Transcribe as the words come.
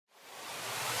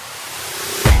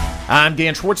I'm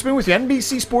Dan Schwartzman with the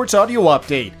NBC Sports Audio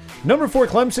Update. Number 4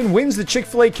 Clemson wins the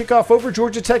Chick-fil-A kickoff over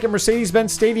Georgia Tech at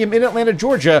Mercedes-Benz Stadium in Atlanta,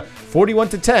 Georgia,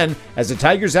 41-10, as the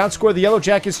Tigers outscore the Yellow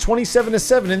Jackets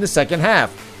 27-7 in the second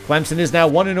half. Clemson is now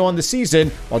 1-0 on the season,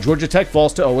 while Georgia Tech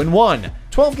falls to 0-1.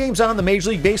 12 games on the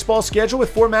Major League Baseball schedule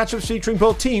with 4 matchups featuring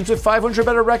both teams with 500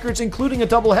 better records, including a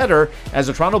doubleheader, as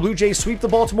the Toronto Blue Jays sweep the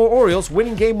Baltimore Orioles,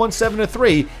 winning Game 1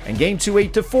 7-3 and Game 2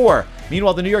 8-4.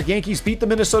 Meanwhile, the New York Yankees beat the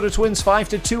Minnesota Twins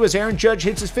 5-2 as Aaron Judge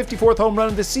hits his 54th home run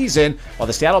of the season, while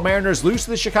the Seattle Mariners lose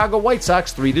to the Chicago White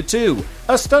Sox 3-2.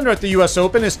 A stunner at the U.S.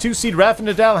 Open as 2-seed Rafa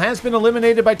Nadal has been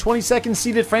eliminated by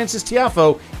 22nd-seeded Frances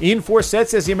Tiafoe in 4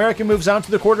 sets as the American moves on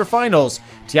to the quarterfinals.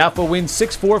 Tiafoe wins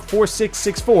 6-4, 4-6,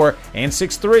 6-4, and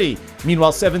 6-3.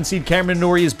 Meanwhile, 7-seed Cameron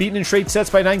Norrie is beaten in straight sets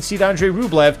by 9-seed Andrei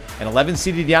Rublev, and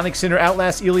 11-seeded Jannik Sinner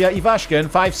outlasts Ilya Ivashka in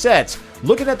 5 sets.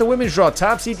 Looking at the women's draw,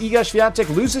 top seed Iga Swiatek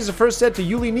loses the first set to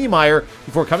Yuli Niemeyer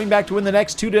before coming back to win the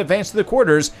next 2 to advance to the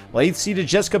quarters, while 8th-seeded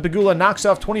Jessica Pegula knocks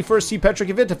off 21st-seed Petra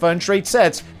Kvitova in straight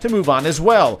sets to move on as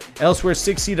well. Elsewhere,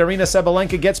 6th-seed Arina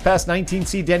Sabalenka gets past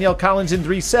 19th-seed Danielle Collins in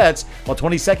 3 sets, while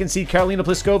 22nd-seed Karolina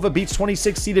Pliskova beats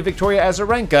 26th-seeded Victoria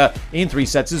Azarenka in 3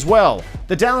 sets as well.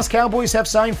 The Dallas Cowboys have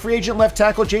signed free agent left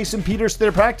tackle Jason Peters to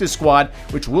their practice squad,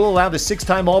 which will allow the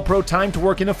 6-time All-Pro time to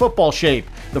work in a football shape.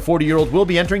 The 40-year-old will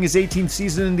be entering his 18th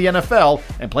season in the NFL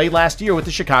and played last year with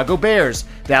the Chicago Bears.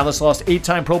 Dallas lost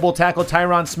 8-time Pro Bowl tackle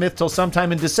Tyron Smith till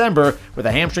sometime in December with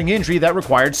a hamstring injury that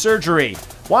required surgery.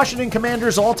 Washington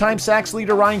Commanders all-time sacks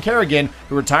leader Ryan Kerrigan,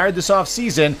 who retired this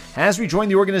offseason, has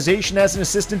rejoined the organization as an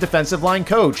assistant defensive line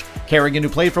coach. Kerrigan, who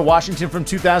played for Washington from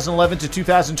 2011 to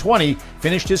 2020,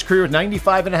 finished his career with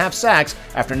 95.5 sacks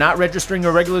after not registering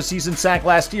a regular season sack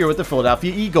last year with the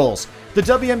Philadelphia Eagles. The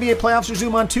WNBA playoffs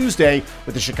resume on Tuesday,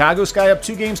 with the Chicago Sky up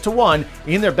 2-1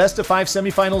 in their best-of-5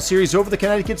 semifinal series over the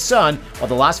Connecticut Sun, while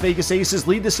the Las Vegas Aces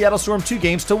lead the Seattle Storm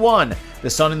 2-1. The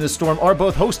Sun and the Storm are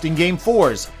both hosting Game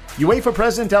 4s. UEFA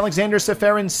President Alexander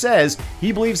Ceferin says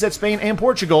he believes that Spain and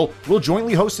Portugal will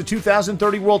jointly host the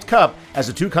 2030 World Cup as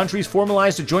the two countries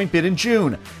formalized a joint bid in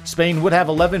June. Spain would have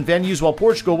 11 venues while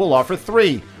Portugal will offer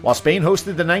 3. While Spain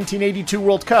hosted the 1982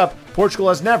 World Cup, Portugal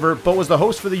has never, but was the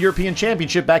host for the European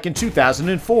Championship back in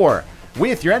 2004.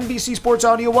 With your NBC Sports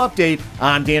Audio Update,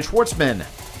 I'm Dan Schwartzman.